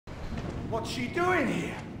What's she doing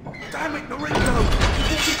here? Damn it, Noriko! You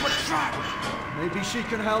walked into a trap! Maybe she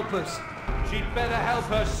can help us. She'd better help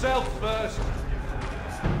herself first.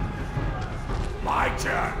 My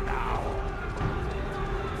turn now.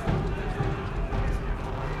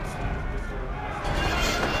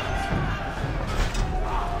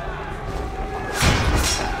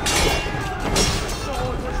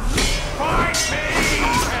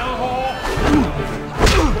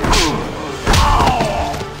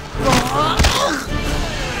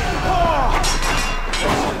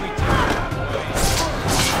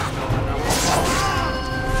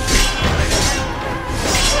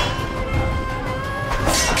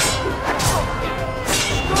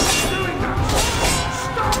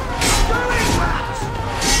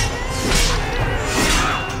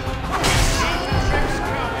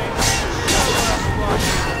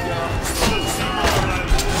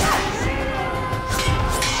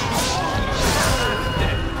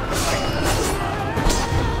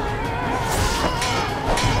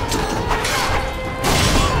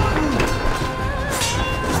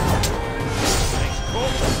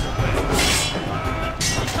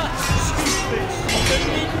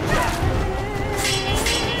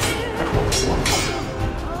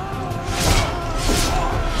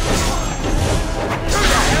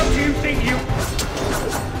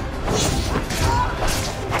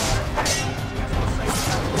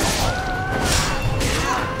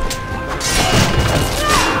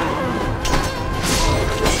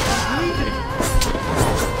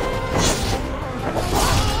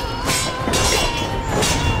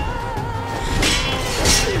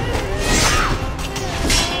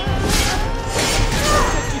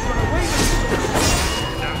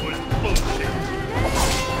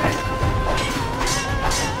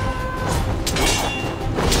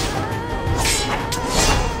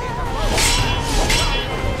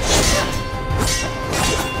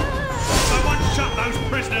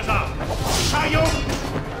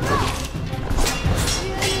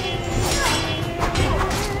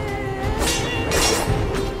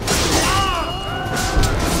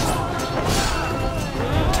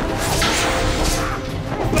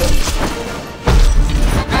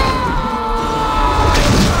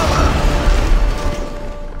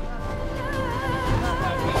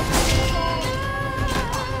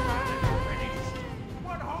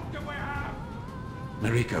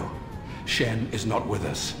 Noriko, Shen is not with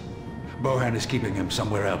us. Bohan is keeping him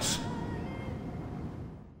somewhere else.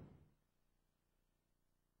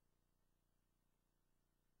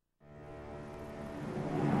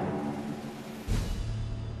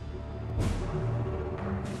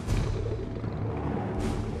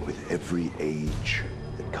 With every age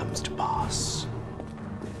that comes to pass,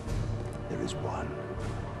 there is one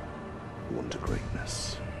born to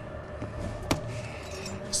greatness,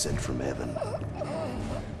 sent from heaven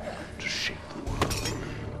to shape the world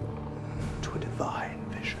to a divine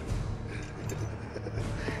vision.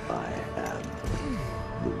 I am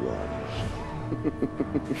the one.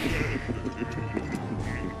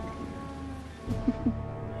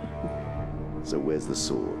 So where's the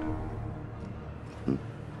sword?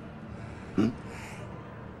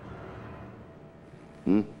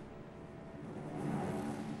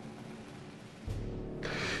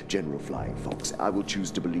 General Flying Fox, I will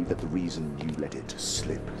choose to believe that the reason you let it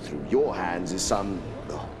slip through your hands is some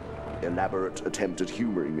elaborate attempt at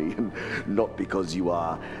humoring me, and not because you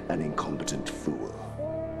are an incompetent fool.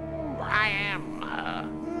 I am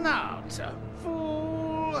not a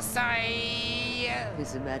fool, sire.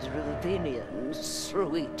 It's a matter of opinion,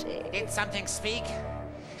 sweetie. Did something speak?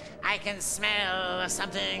 I can smell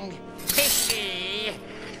something fishy.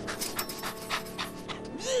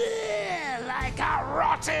 Like a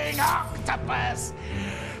rotting octopus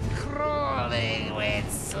crawling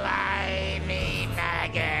with slimy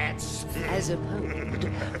maggots. As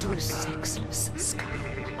opposed to a sexless skull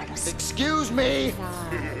or a Excuse me!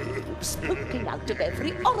 snipes poking out of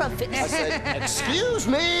every orifice. I said, excuse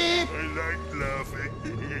me! I like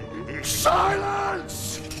laughing.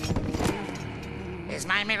 Silence! Is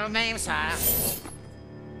my middle name, sir?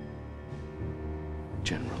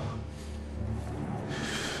 General,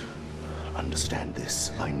 understand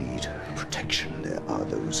this. I need protection. There are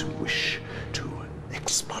those who wish to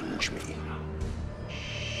expunge me.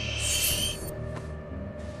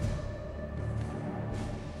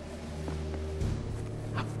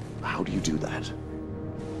 How do you do that?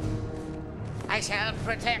 I shall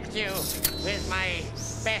protect you with my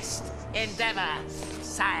best endeavor,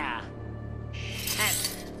 sire.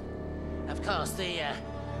 And, of course, the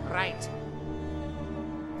right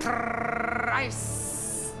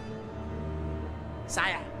price,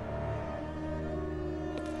 sire.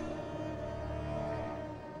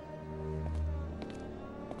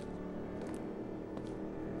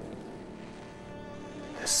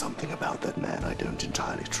 something about that man I don't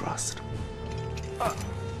entirely trust.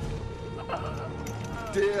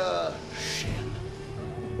 Dear Shen.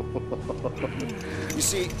 You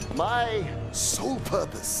see, my sole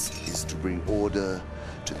purpose is to bring order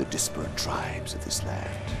to the disparate tribes of this land.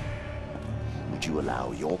 Would you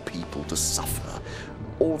allow your people to suffer,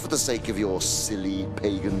 all for the sake of your silly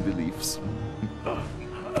pagan beliefs?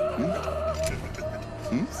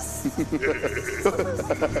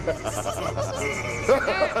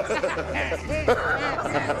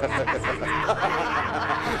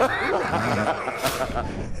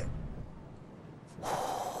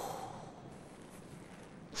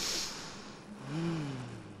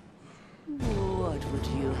 What would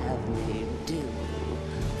you have me do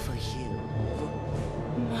for you?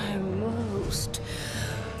 My most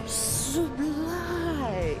sublime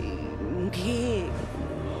king.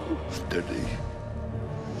 Steady.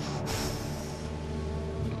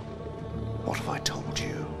 What have I told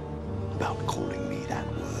you about calling me that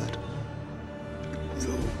word?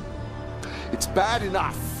 It's bad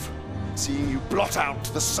enough seeing you blot out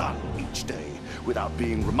the sun each day without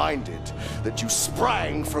being reminded that you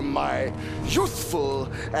sprang from my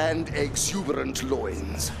youthful and exuberant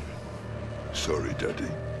loins. Sorry,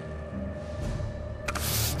 Daddy.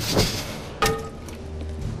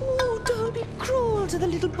 Oh, don't be cruel to the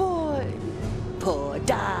little boy. Poor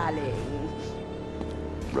darling.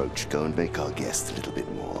 Roach, go and make our guest a little bit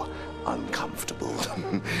more uncomfortable.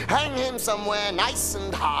 Hang him somewhere nice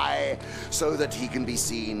and high so that he can be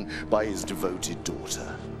seen by his devoted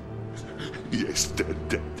daughter. Yes,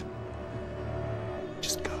 Dad.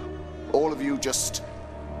 Just go. All of you just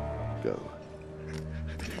go.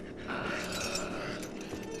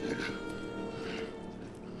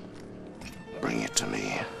 Bring it to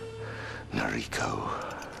me, Nariko.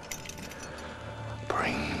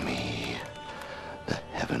 Bring